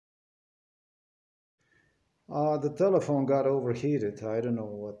The telephone got overheated. I don't know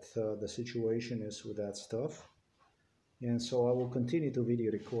what the situation is with that stuff. And so I will continue to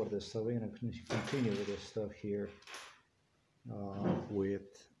video record this stuff. We're going to continue with this stuff here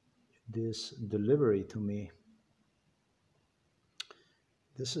with this delivery to me.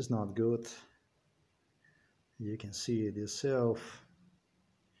 This is not good. You can see it yourself.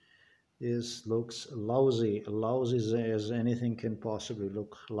 This looks lousy as anything can possibly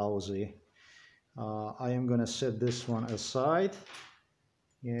look lousy. I am gonna set this one aside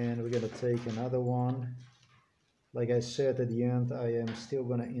and we're gonna take another one. Like I said at the end, I am still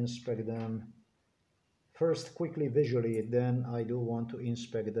gonna inspect them first quickly visually, then I do want to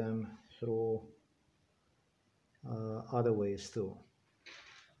inspect them through other ways too.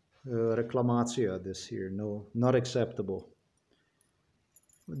 Reklamacija this here, no, not acceptable.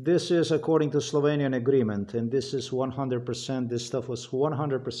 This is according to Slovenian agreement, and this is 100%, this stuff was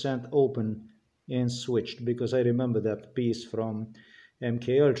 100% open and switched, because I remember that piece from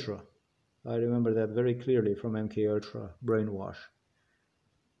MK Ultra. I remember that very clearly from MK Ultra, Brainwash.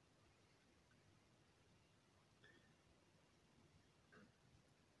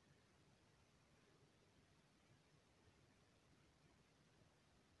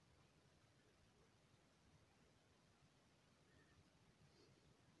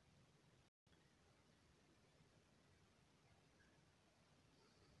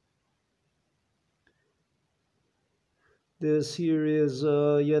 This here is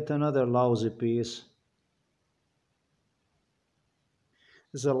yet another lousy piece.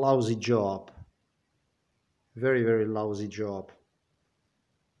 It's a lousy job. Very, very lousy job.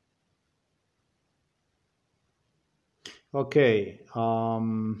 Okay,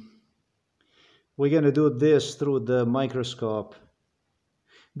 we're gonna do this through the microscope.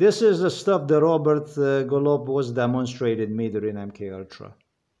 This is the stuff that Robert Golob was demonstrated me during MK Ultra.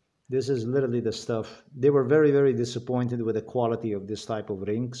 This is literally the stuff. They were very, very disappointed with the quality of this type of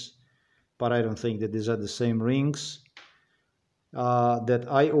rings, but I don't think that these are the same rings that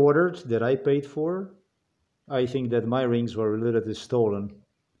I ordered, that I paid for. I think that my rings were literally stolen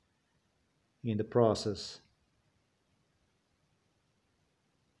in the process.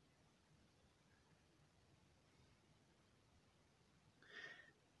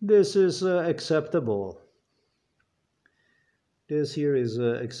 This is acceptable. This here is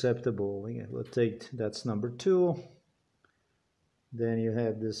acceptable. We'll take, that's number 2. Then you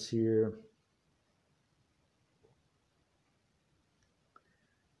have this here.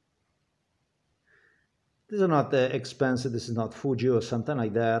 These are not expensive. This is not Fuji or something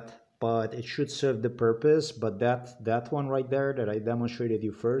like that, but it should serve the purpose. But that one right there that I demonstrated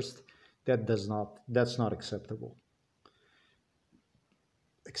you first, that's not acceptable.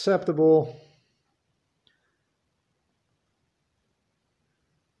 Acceptable.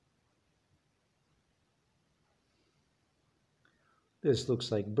 This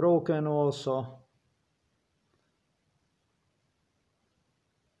looks like broken also.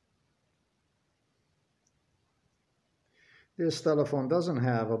 This telephone doesn't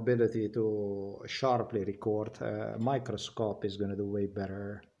have ability to sharply record. Microscope is going to do way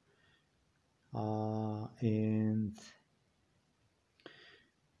better. And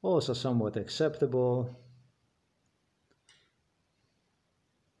also somewhat acceptable.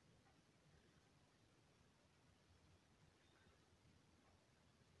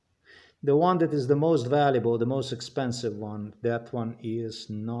 The one that is the most valuable, the most expensive one, that one is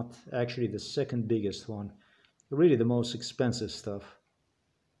not actually the second biggest one. Really the most expensive stuff,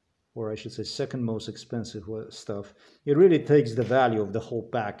 or I should say second most expensive stuff. It really takes the value of the whole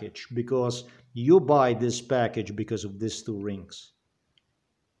package, because you buy this package because of these 2 rings.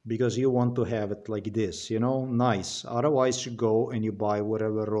 Because you want to have it like this, you know, nice. Otherwise you go and you buy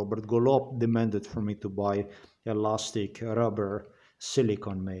whatever Robert Golob demanded for me to buy, elastic, rubber,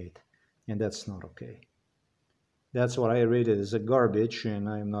 silicone made. And that's not okay. That's what I rated as a garbage, and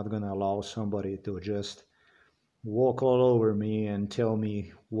I'm not going to allow somebody to just walk all over me and tell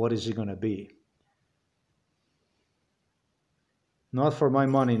me what is it going to be. Not for my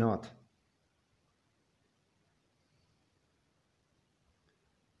money, not.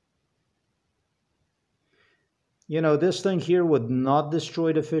 You know, this thing here would not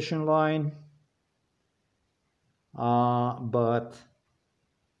destroy the fishing line, but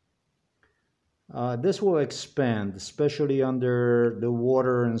this will expand, especially under the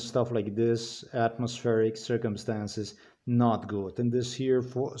water and stuff like this, atmospheric circumstances, not good. And this here,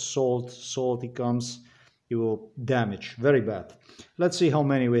 for salty comes, it will damage, very bad. Let's see how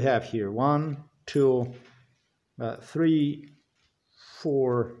many we have here. 1, 2, 3,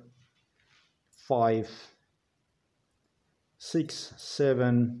 4, 5, 6,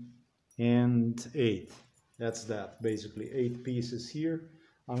 7, and 8. That's that, basically 8 pieces here.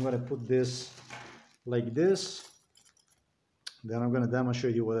 I'm gonna put this like this. Then I'm gonna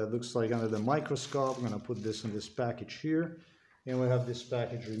demonstrate you what it looks like under the microscope. I'm gonna put this in this package here. And we have this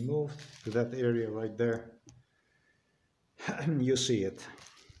package removed to that area right there. You see it.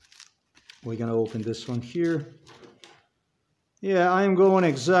 We're gonna open this one here. Yeah, I'm going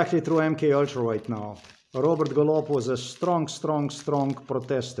exactly through MK Ultra right now. Robert Golop was a strong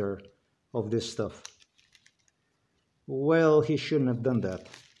protester of this stuff. Well, he shouldn't have done that.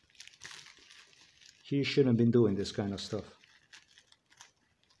 He shouldn't have been doing this kind of stuff.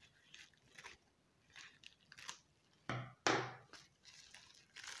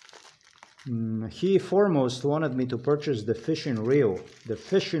 He foremost wanted me to purchase the fishing reel. The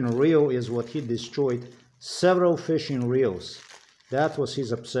fishing reel is what he destroyed. Several fishing reels. That was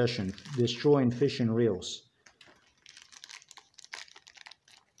his obsession, destroying fishing reels.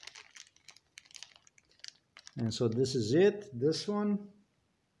 And so this is it, this one.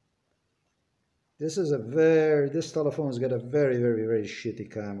 This telephone's got a very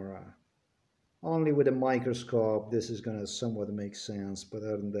shitty camera. Only with a microscope, this is gonna somewhat make sense, but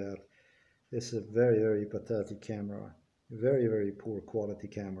other than that, this is a very pathetic camera. Very poor quality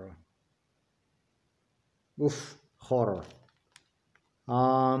camera. Oof, horror.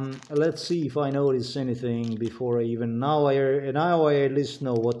 Let's see if I notice anything before I even... Now I at least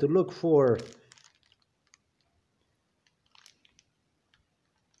know what to look for.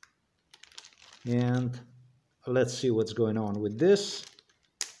 And let's see what's going on with this.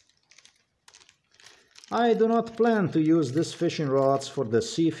 I do not plan to use this fishing rods for the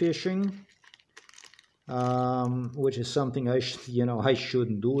sea fishing. Which is something I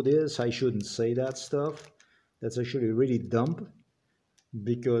shouldn't do this. I shouldn't say that stuff. That's actually really dumb,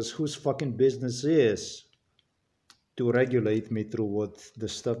 because whose fucking business is to regulate me through what the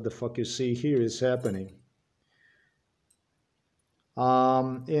stuff the fuck you see here is happening.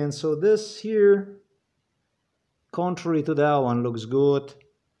 And so this here, contrary to that one, looks good.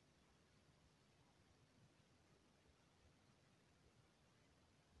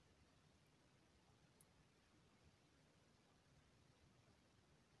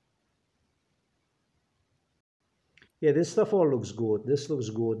 Yeah, this stuff all looks good. This looks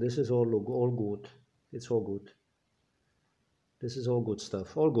good. This is all good. It's all good. This is all good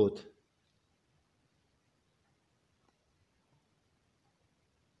stuff. All good.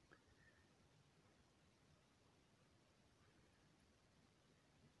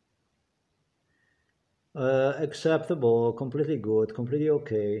 Acceptable. Completely good. Completely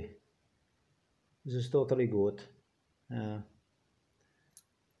okay. This is totally good.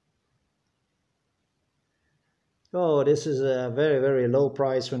 Oh, this is a very low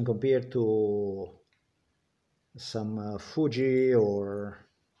price when compared to some Fuji or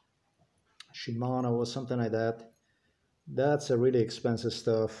Shimano or something like that. That's a really expensive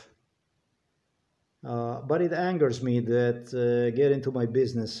stuff. But it angers me that get into my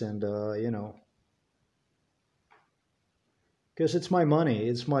business and because it's my money,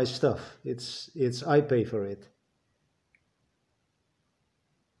 it's my stuff, it's I pay for it.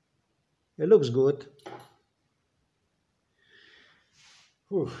 It looks good.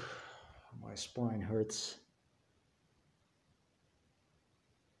 Whew, my spine hurts.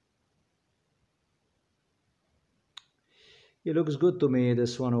 It looks good to me,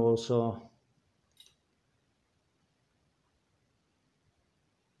 this one also.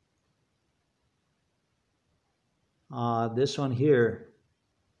 This one here.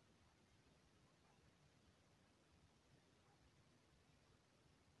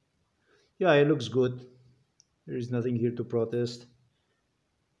 Yeah, it looks good. There is nothing here to protest.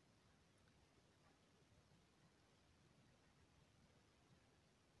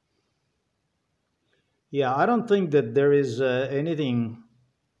 Yeah, I don't think that there is anything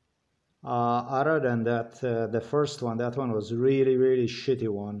other than that. The first one, that one was really shitty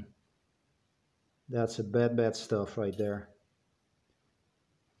one. That's a bad stuff right there.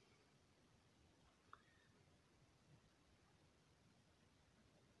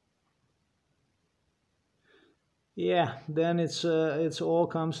 Yeah, then it's all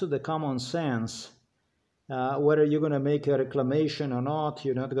comes to the common sense. Whether you're gonna make a reclamation or not,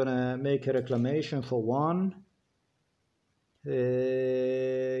 you're not gonna make a reclamation for one.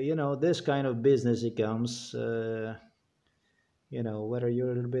 This kind of business it comes. Whether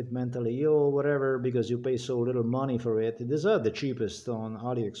you're a little bit mentally ill or whatever, because you pay so little money for it. These are the cheapest on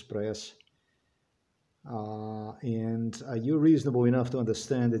Aliexpress. And are you reasonable enough to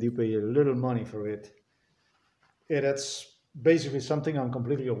understand that you pay a little money for it? Yeah, that's basically something I'm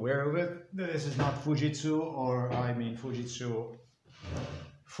completely aware of it. This is not Fujitsu, or I mean Fuji.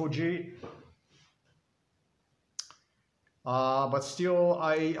 But still,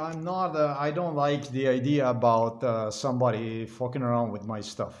 I'm not. I don't like the idea about somebody fucking around with my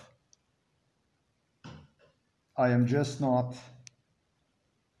stuff. I am just not.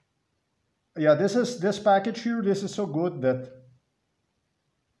 Yeah, this package here. This is so good that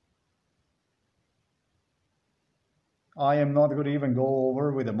I am not going to even go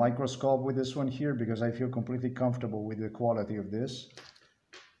over with a microscope with this one here because I feel completely comfortable with the quality of this.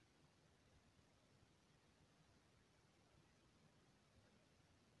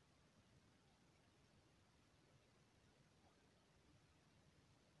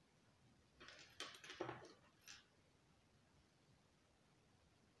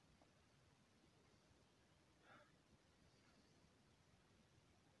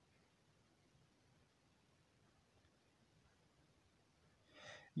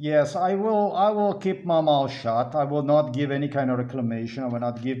 Yes, I will. I will keep my mouth shut. I will not give any kind of reclamation. I will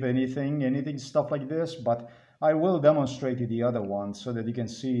not give anything stuff like this. But I will demonstrate you the other one so that you can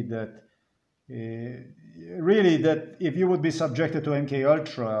see that really that if you would be subjected to MK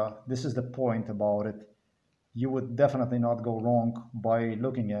Ultra, this is the point about it. You would definitely not go wrong by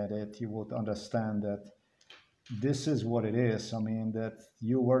looking at it. You would understand that this is what it is. I mean that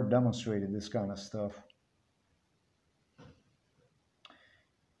you were demonstrating this kind of stuff.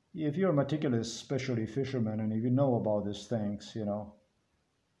 If you're meticulous, especially fishermen, and if you know about these things, you know.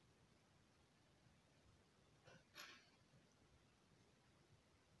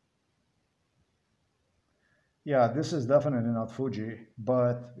 Yeah, this is definitely not Fuji,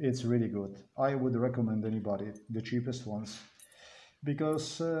 but it's really good. I would recommend anybody the cheapest ones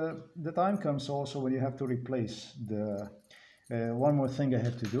because the time comes also when you have to replace the. One more thing I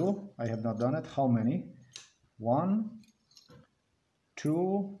have to do. I have not done it. How many? One,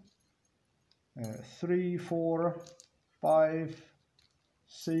 two, three, four, five,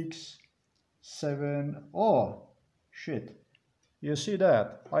 six, seven. Oh, shit. You see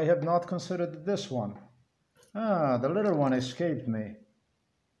that? I have not considered this one. Ah, the little one escaped me.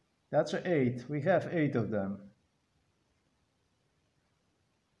 That's an 8. We have 8 of them.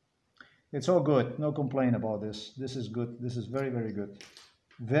 It's all good. No complaint about this. This is good. This is very, very good.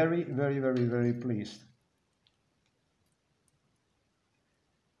 Very, very, very, very pleased.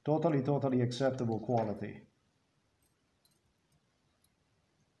 Totally, totally acceptable quality.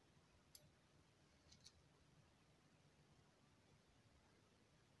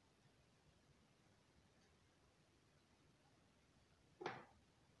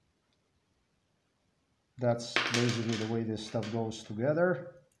 That's basically the way this stuff goes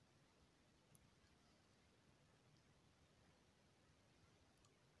together.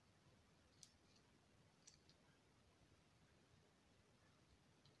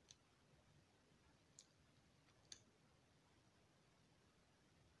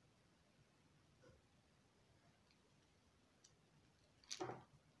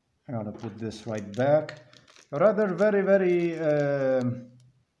 I'm gonna put this right back. Rather very, very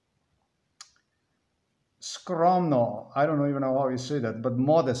skromno. I don't even know how you say that, but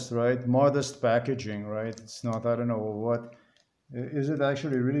modest, right? Modest packaging, right? It's not, I don't know what. Is it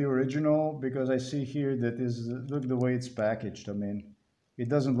actually really original? Because I see here that is, look the way it's packaged. I mean, it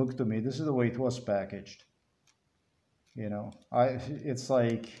doesn't look to me. This is the way it was packaged. You know, it's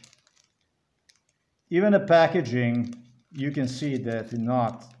like, even the packaging, you can see that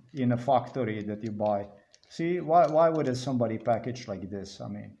not in a factory that you buy. See, why would somebody package like this? I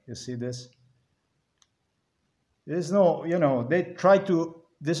mean, you see this? There's no, you know, they try to,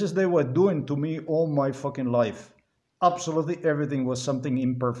 this is they were doing to me all my fucking life. Absolutely everything was something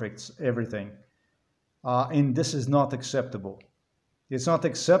imperfect, everything. And this is not acceptable. It's not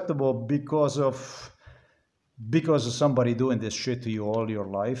acceptable because of somebody doing this shit to you all your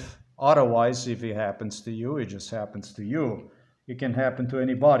life. Otherwise, if it happens to you, it just happens to you. It can happen to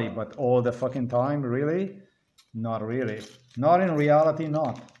anybody, but all the fucking time, really? Not really. Not in reality,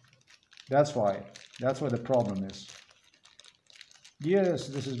 not. That's why. That's where the problem is. Yes,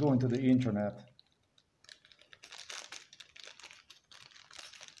 this is going to the internet.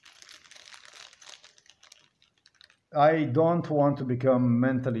 I don't want to become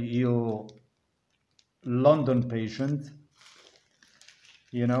mentally ill London patient.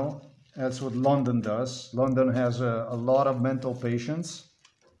 You know, that's what London does. London has a lot of mental patients.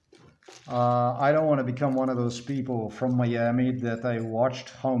 I don't want to become one of those people from Miami that I watched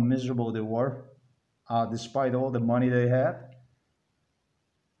how miserable they were, despite all the money they had,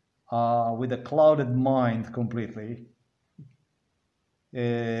 with a clouded mind completely.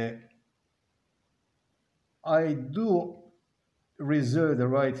 Uh, I do reserve the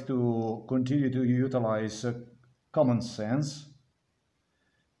right to continue to utilize common sense.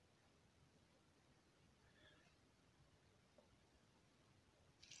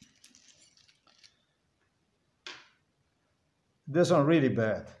 This one really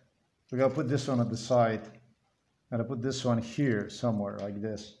bad. We gotta put this one at the side. Gotta put this one here somewhere like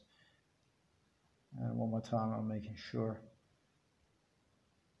this. And one more time, I'm making sure.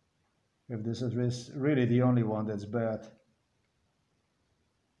 If this is really the only one that's bad.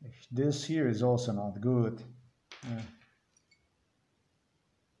 This here is also not good. Yeah.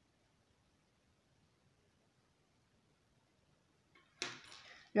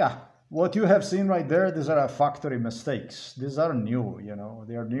 Yeah, what you have seen right there, these are factory mistakes. These are new, you know,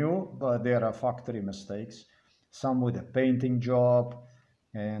 they are new, but they are factory mistakes. Some with a painting job,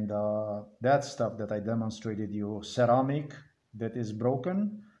 and that stuff that I demonstrated you, ceramic that is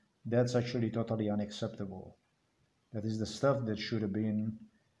broken, that's actually totally unacceptable. That is the stuff that should have been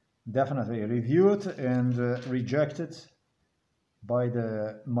definitely reviewed and rejected by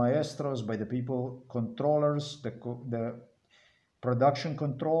the maestros, by the people, controllers, the production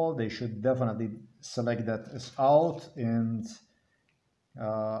control. They should definitely select that as out, and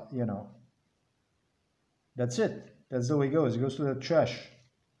you know, that's it. That's the way it goes. It goes to the trash.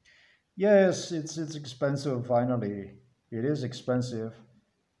 Yes, it's expensive. Finally, it is expensive.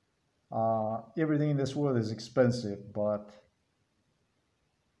 Everything in this world is expensive, but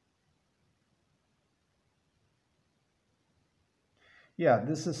yeah,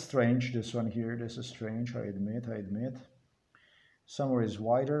 this is strange. This one here, this is strange. I admit. I admit. Somewhere is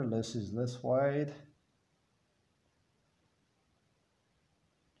wider, less is less wide.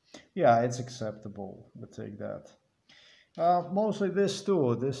 Yeah, it's acceptable. We'll take that. Mostly this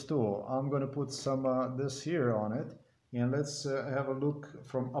too. I'm gonna put some this here on it, and let's have a look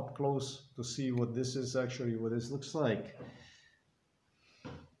from up close to see what this is actually, what this looks like.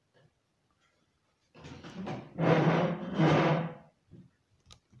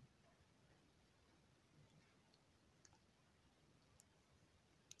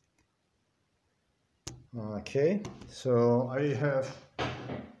 Okay, so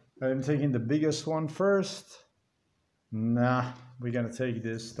I'm taking the biggest one first. Nah, we're gonna take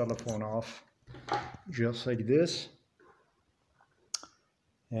this telephone off just like this.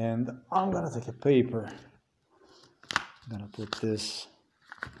 And I'm gonna take a paper. I'm gonna put this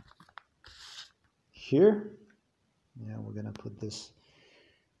here. Yeah, we're gonna put this.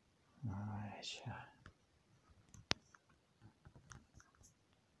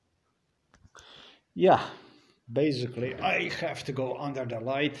 Yeah, basically I have to go under the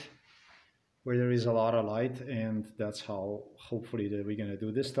light where there is a lot of light, and that's how hopefully that we're gonna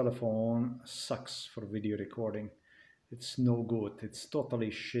do. This telephone sucks for video recording. It's no good. It's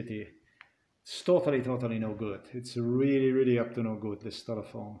totally shitty. It's totally no good. It's really up to no good, this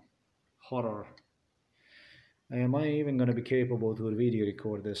telephone. Horror. Am I even gonna be capable to video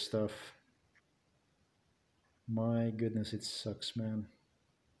record this stuff? My goodness, it sucks, man.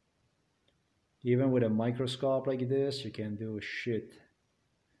 Even with a microscope like this, you can do shit.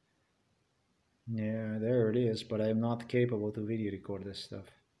 Yeah, there it is, but I'm not capable to video record this stuff.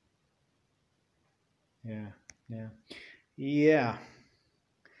 Yeah. Yeah,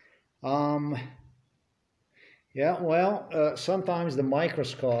 well, sometimes the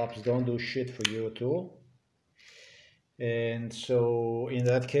microscopes don't do shit for you too. And so in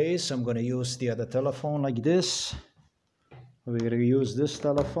that case, I'm gonna use the other telephone like this. We're gonna use this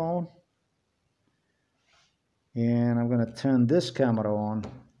telephone. And I'm gonna turn this camera on.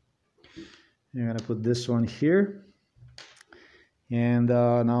 I'm gonna put this one here. And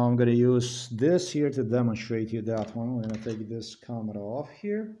now I'm gonna use this here to demonstrate you that one. We're gonna take this camera off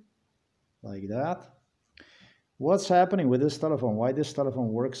here, like that. What's happening with this telephone? Why this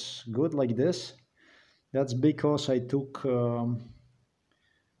telephone works good like this? That's because I took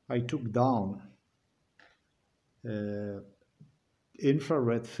down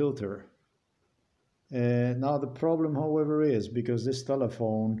infrared filter. Now the problem, however, is because this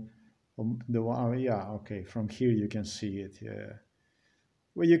telephone, yeah, okay, from here you can see it. Yeah.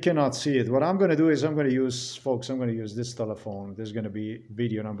 Well, you cannot see it. What I'm going to do is I'm going to use, folks, I'm going to use this telephone. This is going to be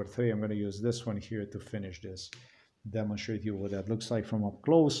video number 3. I'm going to use this one here to finish this, demonstrate you what that looks like from up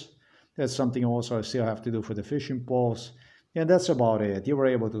close. That's something also I still have to do for the fishing poles. And that's about it. You were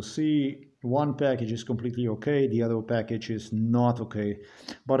able to see one package is completely okay. The other package is not okay.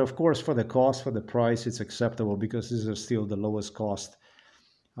 But of course, for the cost, for the price, it's acceptable because these are still the lowest cost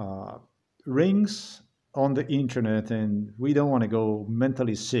rings on the internet, and we don't want to go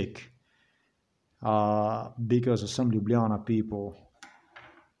mentally sick because of some Ljubljana people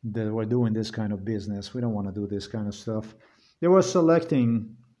that were doing this kind of business. We don't want to do this kind of stuff. They were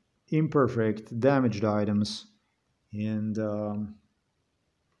selecting imperfect, damaged items, and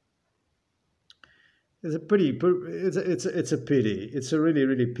it's a pity. It's a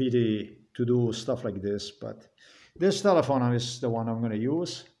really pity to do stuff like this, but This telephone is the one I'm going to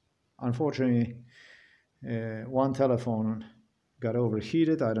use. Unfortunately, one telephone got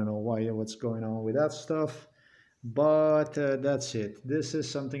overheated. I don't know why, what's going on with that stuff. But that's it. This is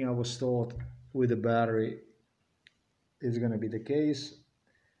something I was told with the battery is going to be the case.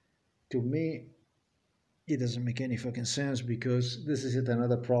 To me, it doesn't make any fucking sense because this is yet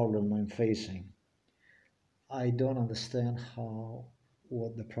another problem I'm facing. I don't understand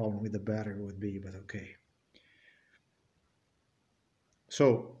what the problem with the battery would be, but okay.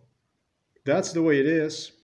 So that's the way it is.